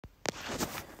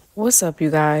What's up, you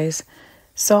guys?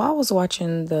 So I was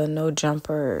watching the No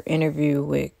Jumper interview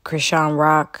with Chrisean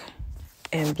Rock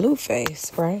and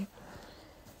BlueFace, right?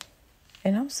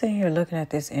 And I'm sitting here looking at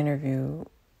this interview.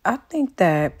 I think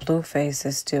that BlueFace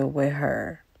is still with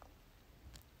her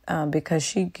because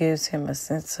she gives him a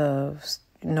sense of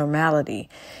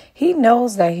normality. He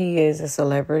knows that he is a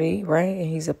celebrity, right? And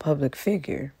he's a public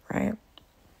figure, right?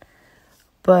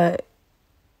 But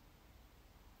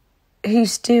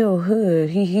he's still hood.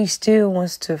 He still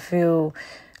wants to feel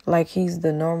like he's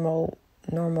the normal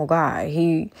guy.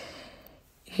 He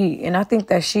and I think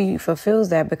that she fulfills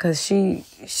that because she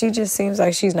just seems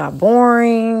like she's not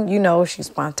boring, she's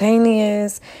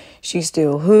spontaneous, she's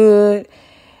still hood.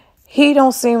 He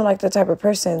don't seem like the type of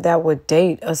person that would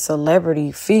date a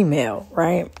celebrity female,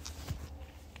 right?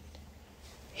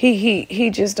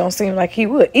 He just don't seem like he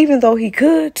would, even though he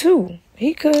could too.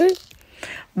 He could.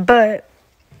 But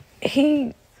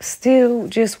he still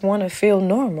just want to feel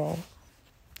normal,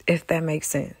 if that makes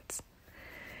sense.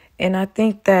 And I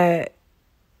think that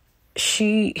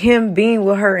him being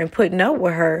with her and putting up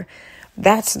with her,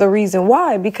 that's the reason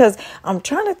why. Because I'm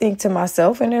trying to think to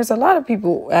myself, and there's a lot of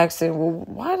people asking, well,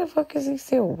 why the fuck is he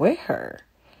still with her?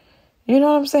 You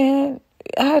know what I'm saying?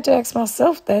 I had to ask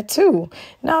myself that too.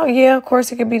 Now, yeah, of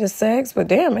course it could be the sex, but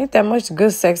damn, ain't that much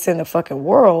good sex in the fucking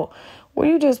world. Were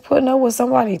you just putting up with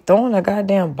somebody throwing a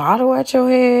goddamn bottle at your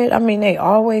head? I mean, they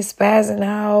always spazzing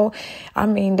out. I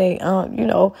mean, they,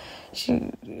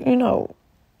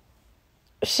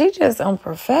 she just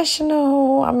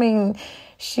unprofessional. I mean,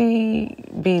 she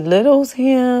belittles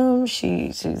him.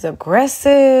 She's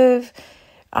aggressive.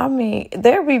 I mean,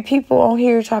 there be people on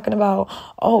here talking about,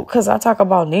 because I talk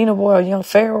about Nina Boy or Young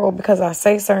Pharaoh because I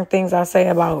say certain things I say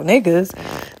about niggas,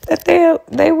 that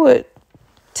they would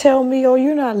tell me,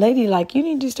 you're not ladylike. You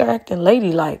need to start acting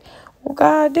ladylike. Well,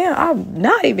 goddamn, I'm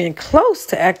not even close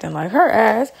to acting like her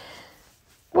ass.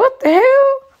 What the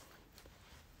hell?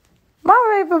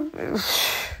 My baby,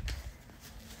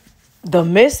 the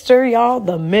mister, y'all,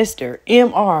 the mister,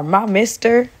 MR, my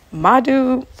mister, my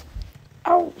dude.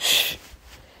 Oh,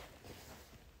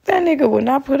 that nigga would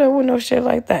not put up with no shit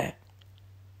like that.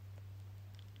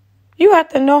 You have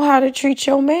to know how to treat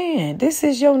your man. This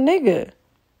is your nigga.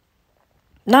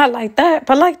 Not like that,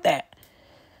 but like that.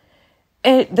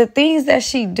 And the things that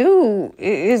she do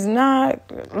is not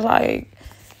like,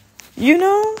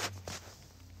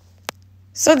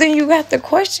 So then you got to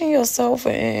question yourself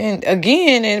and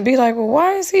again and be like, well,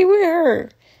 why is he with her?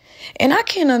 And I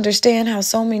can't understand how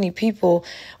so many people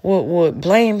would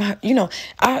blame,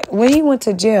 when he went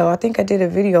to jail, I think I did a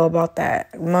video about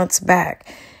that months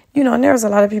back, and there was a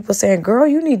lot of people saying, girl,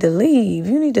 you need to leave.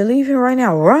 You need to leave him right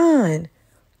now. Run.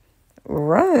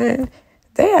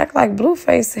 They act like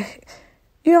BlueFace,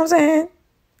 you know what I'm saying?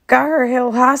 Got her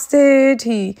held hostage.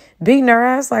 He beating her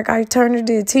ass like I Turner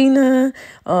did Tina.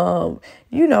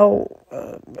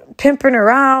 Pimping her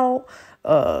out.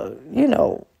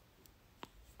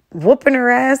 Whooping her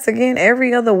ass again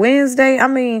every other Wednesday. I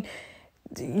mean,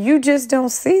 you just don't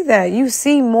see that. You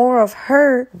see more of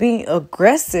her being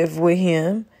aggressive with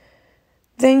him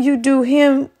than you do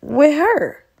him with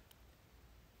her.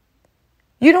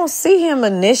 You don't see him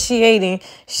initiating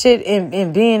shit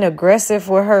and being aggressive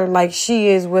with her like she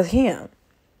is with him.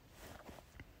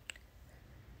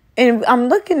 And I'm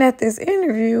looking at this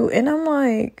interview and I'm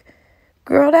like,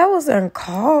 girl, that was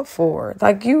uncalled for.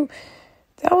 That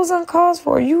was uncalled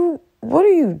for. What are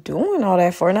you doing all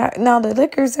that for? Now the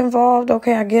liquor's involved.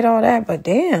 Okay, I get all that. But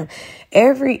damn,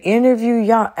 every interview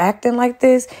y'all acting like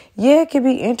this. Yeah, it could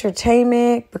be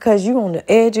entertainment because you on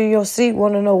the edge of your seat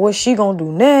want to know what she gonna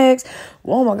do next.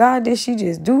 Oh my God, did she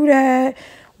just do that?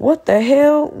 What the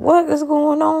hell? What is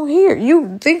going on here?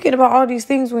 You thinking about all these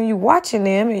things when you watching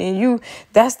them and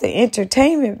that's the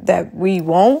entertainment that we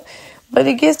want. But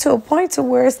it gets to a point to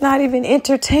where it's not even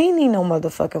entertaining no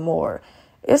motherfucking more.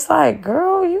 It's like,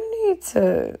 girl, you need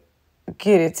to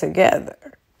get it together.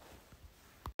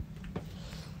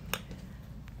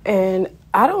 And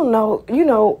I don't know,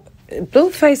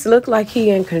 BlueFace looked like he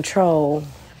in control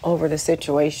over the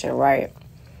situation, right?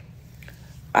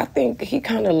 I think he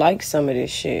kind of likes some of this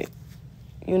shit,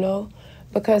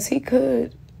 because he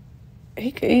could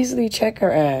easily check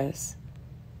her ass,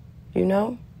 She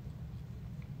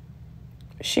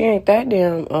ain't that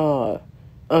damn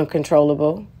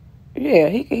uncontrollable. Yeah,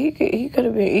 he could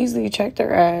have been easily checked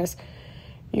her ass,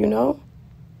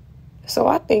 So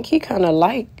I think he kind of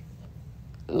like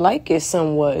it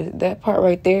somewhat. That part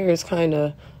right there is kind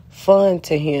of fun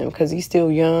to him because he's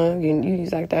still young and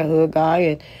he's like that hood guy.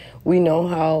 And we know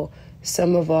how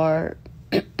some of our,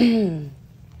 when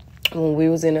we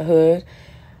was in the hood,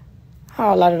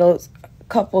 how a lot of those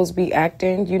couples be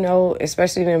acting, you know,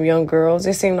 especially them young girls.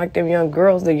 It seems like them young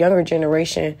girls, the younger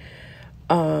generation,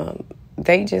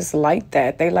 they just like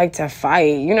that. They like to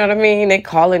fight. You know what I mean? They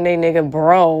calling they nigga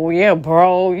bro. Yeah,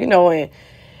 bro. You know, and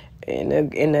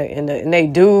they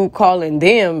dude calling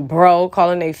them bro,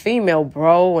 calling they female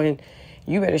bro, and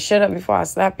you better shut up before I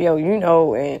slap you, you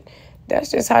know, and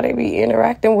that's just how they be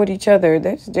interacting with each other.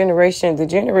 This generation, the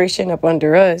generation up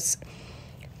under us,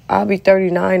 I'll be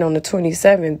 39 on the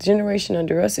 27th. Generation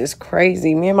under us is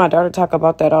crazy. Me and my daughter talk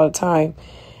about that all the time.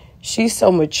 She's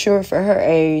so mature for her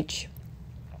age.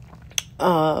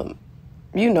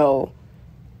 You know,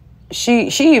 she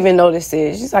even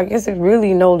notices. She's like, it's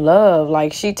really no love.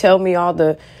 Like, she tell me all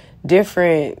the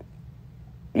different,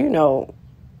 you know,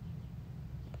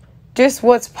 just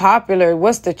what's popular,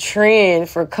 what's the trend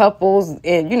for couples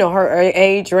and, you know, her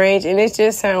age range. And it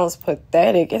just sounds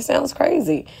pathetic. It sounds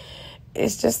crazy.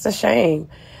 It's just a shame.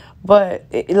 But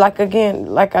like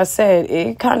I said,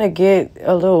 it kind of get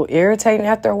a little irritating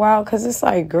after a while, because it's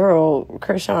like, girl,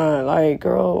 Chrisean, like,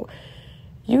 girl,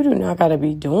 you do not got to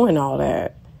be doing all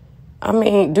that. I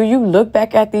mean, do you look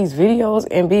back at these videos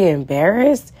and be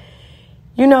embarrassed?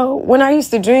 You know, when I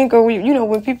used to drink, or, you know,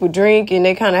 when people drink and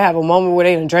they kind of have a moment where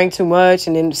they done drank too much,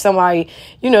 and then somebody,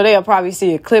 you know, they'll probably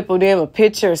see a clip of them, a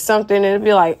picture or something, and it'll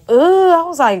be like, ugh, I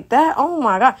was like that. Oh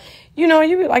my God. You know,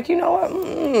 you be like, you know what?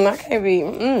 I can't be,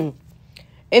 And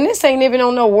this ain't even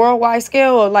on no worldwide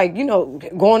scale, or like, you know,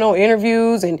 going on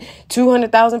interviews and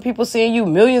 200,000 people seeing you,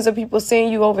 millions of people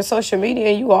seeing you over social media,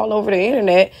 and you all over the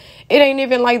internet. It ain't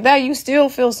even like that. You still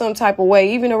feel some type of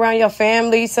way. Even around your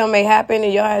family, something may happen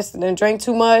and your ass done drank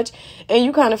too much, and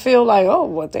you kind of feel like, oh,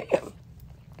 well, damn.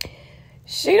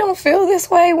 She don't feel this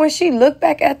way when she look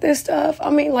back at this stuff. I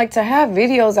mean, like, to have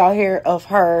videos out here of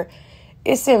her,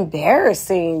 it's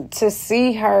embarrassing to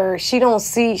see her.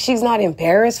 She's not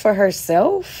embarrassed for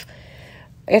herself.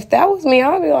 If that was me,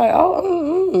 I'd be like,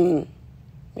 oh,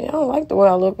 yeah, I don't like the way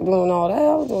I look doing all that.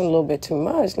 I was doing a little bit too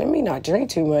much. Let me not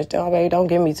drink too much. Oh, baby, don't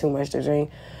give me too much to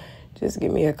drink. Just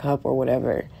give me a cup or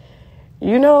whatever.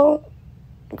 You know,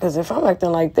 because if I'm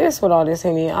acting like this with all this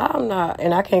Henny, I'm not,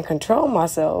 and I can't control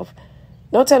myself.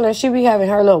 No telling she be having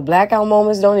her little blackout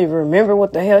moments, don't even remember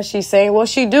what the hell she's saying. Well,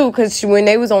 she do, because when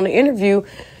they was on the interview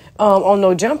on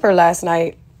No Jumper last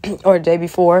night or the day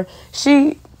before,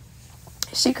 she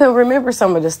couldn't remember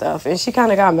some of the stuff. And she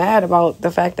kind of got mad about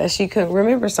the fact that she couldn't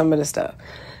remember some of the stuff,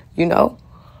 you know.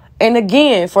 And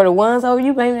again, for the ones, oh,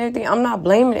 you blaming everything. I'm not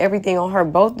blaming everything on her.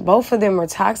 Both of them are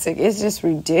toxic. It's just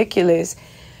ridiculous,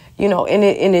 you know. And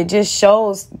it just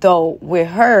shows, though, with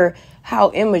her, how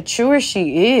immature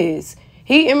she is.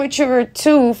 He immature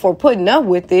too for putting up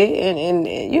with it, and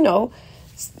you know,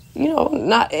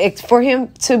 not for him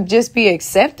to just be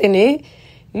accepting it.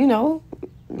 You know,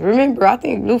 remember, I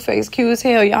think BlueFace cute as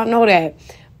hell. Y'all know that.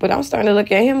 But I'm starting to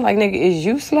look at him like, nigga, is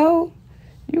you slow?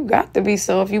 You got to be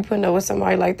slow if you putting up with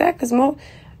somebody like that. Because no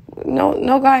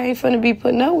guy ain't finna be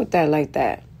putting up with that like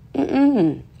that.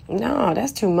 No,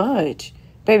 that's too much.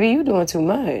 Baby, you doing too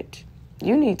much.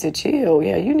 You need to chill.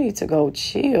 Yeah, you need to go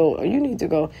chill. Or you need to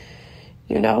go,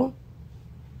 you know.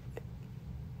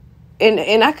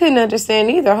 And I couldn't understand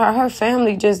either. Her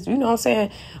family just, you know what I'm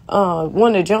saying,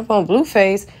 wanted to jump on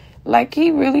BlueFace. Like,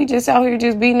 he really just out here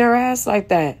just beating her ass like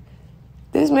that.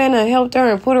 This man done helped her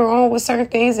and put her on with certain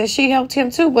things, and she helped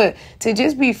him too. But to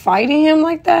just be fighting him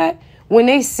like that, when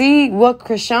they see what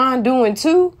Chrisean doing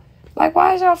too, like,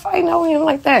 why is y'all fighting over him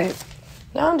like that?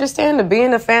 Now I understand to be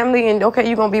in the family, and okay,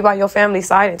 you're going to be by your family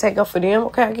side and take up for them.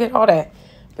 Okay, I get all that.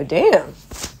 But damn,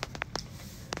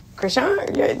 Chrisean,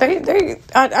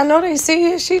 I know they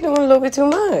see it. She doing a little bit too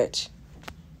much.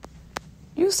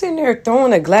 You sitting there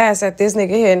throwing a glass at this nigga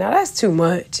head. Now that's too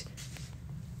much.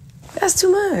 That's too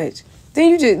much. Then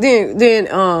you just then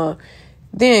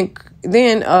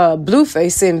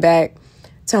BlueFace sitting back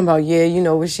talking about, yeah, you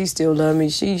know, but she still love me.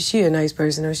 She a nice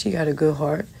person, or she got a good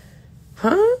heart.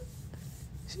 Huh?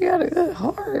 She got a good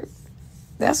heart.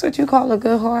 That's what you call a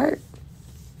good heart?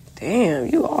 Damn,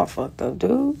 you all fucked up,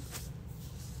 dude.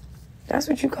 That's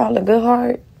what you call a good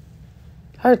heart?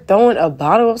 Her throwing a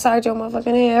bottle upside your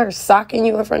motherfucking head, her socking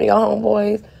you in front of your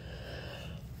homeboys.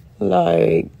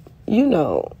 Like, you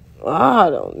know, I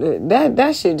don't,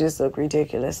 that shit just looked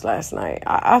ridiculous last night.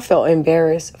 I felt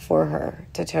embarrassed for her,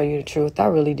 to tell you the truth. I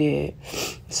really did.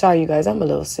 Sorry, you guys, I'm a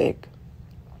little sick.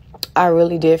 I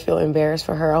really did feel embarrassed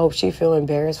for her. I hope she feel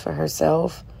embarrassed for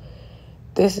herself.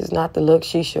 This is not the look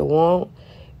she should want.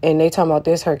 And they talking about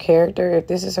this her character. If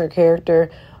this is her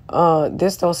character,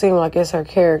 this don't seem like it's her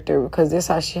character, because this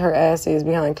how her ass is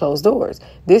behind closed doors.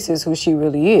 This is who she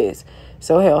really is.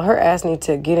 So hell, her ass need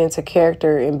to get into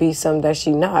character and be something that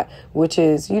she not, which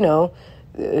is, you know,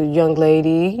 young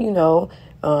lady,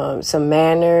 some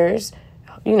manners,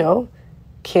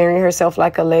 carrying herself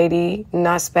like a lady,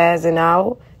 not spazzing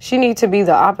out. She needs to be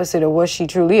the opposite of what she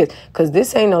truly is. Because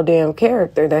this ain't no damn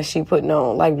character that she putting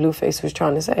on, like BlueFace was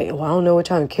trying to say. Well, I don't know what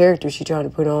kind of character she trying to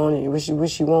put on and what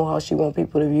she want, how she want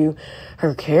people to view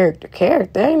her character.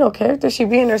 There ain't no character. She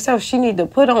being herself. She need to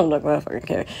put on the motherfucking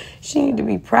character. She need to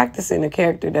be practicing a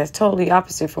character that's totally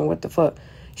opposite from what the fuck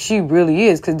she really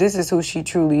is. Because this is who she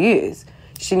truly is.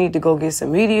 She need to go get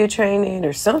some media training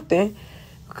or something.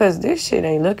 Because this shit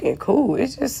ain't looking cool.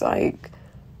 It's just like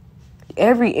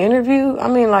every interview. I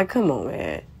mean, like, come on,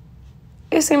 man.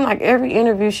 It seemed like every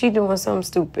interview she doing something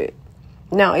stupid.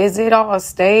 Now, is it all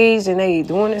staged and they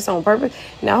doing this on purpose?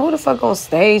 Now, who the fuck on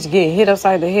stage getting hit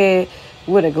upside the head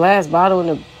with a glass bottle and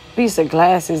a piece of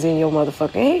glasses in your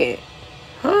motherfucking head?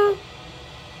 Huh?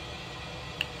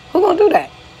 Who gonna do that?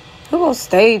 Who gonna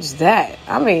stage that?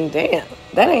 I mean, damn.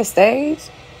 That ain't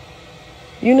staged.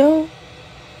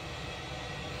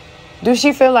 Do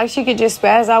she feel like she could just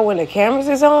spaz out when the cameras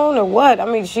is on or what? I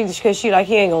mean, because she like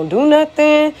he ain't gonna do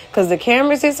nothing because the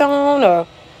cameras is on, or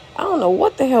I don't know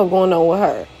what the hell going on with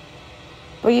her.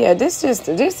 But yeah, this just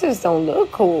don't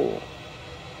look cool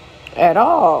at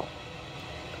all.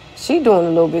 She doing a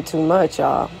little bit too much,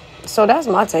 y'all. So that's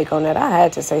my take on that. I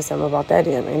had to say something about that.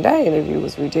 That interview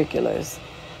was ridiculous.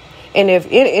 And if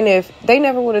they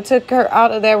never would have took her out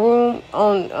of that room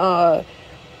on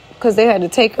because they had to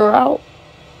take her out.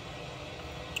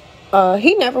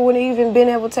 He never would have even been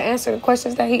able to answer the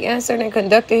questions that he answered and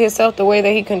conducted himself the way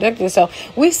that he conducted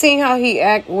himself. We seen how he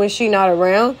act when she not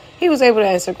around. He was able to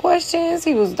answer questions.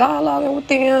 He was dialoguing with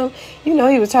them. He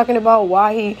was talking about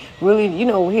why he really,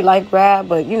 he liked rap.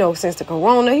 But, since the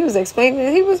corona, he was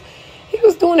explaining. He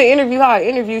was doing the interview how an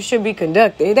interview should be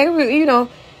conducted. They were,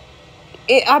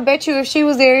 I bet you if she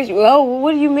was there,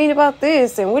 what do you mean about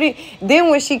this? And then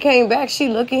when she came back, she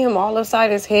looked at him all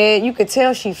upside his head. You could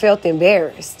tell she felt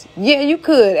embarrassed. Yeah, you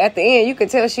could. At the end, you could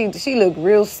tell she looked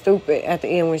real stupid at the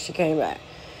end when she came back.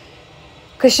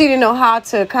 Because she didn't know how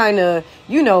to kind of,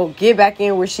 get back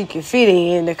in where she could fit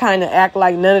in to kind of act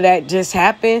like none of that just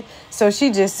happened. So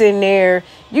she just sitting there,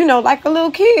 like a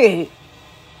little kid.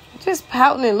 Just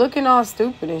pouting and looking all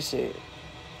stupid and shit.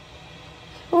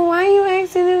 Well, why you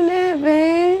asking him that,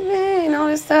 baby? And all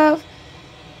this stuff.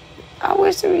 I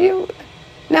wish you...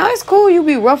 Now, it's cool you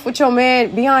be rough with your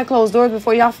man behind closed doors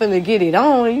before y'all finna get it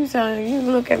on. And you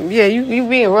look at him. Yeah, you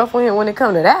being rough with him when it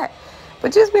come to that.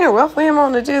 But just being rough with him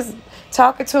on the just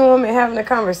talking to him and having a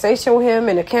conversation with him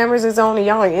and the cameras is on and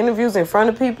y'all in interviews in front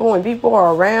of people and people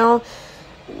are around,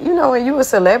 and you a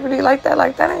celebrity like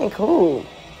that ain't cool.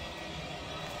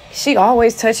 She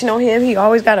always touching on him. He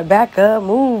always got to back up,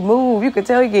 move. You could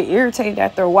tell he get irritated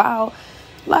after a while.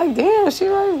 Like, damn, she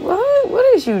like, what?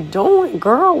 What is you doing,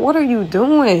 girl? What are you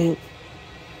doing?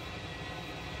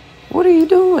 What are you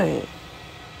doing?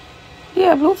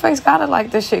 Yeah, BlueFace got to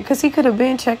like this shit because he could have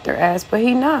been checked her ass, but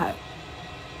he not.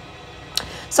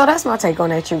 So that's my take on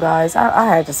that, you guys. I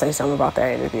had to say something about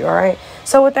that interview, all right?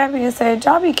 So with that being said,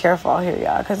 y'all be careful out here,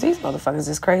 y'all, because these motherfuckers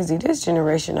is crazy. This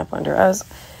generation up under us,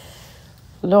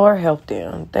 Lord help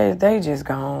them. They just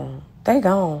gone. They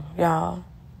gone, y'all.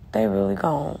 They really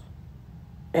gone.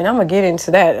 And I'm going to get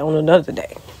into that on another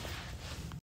day.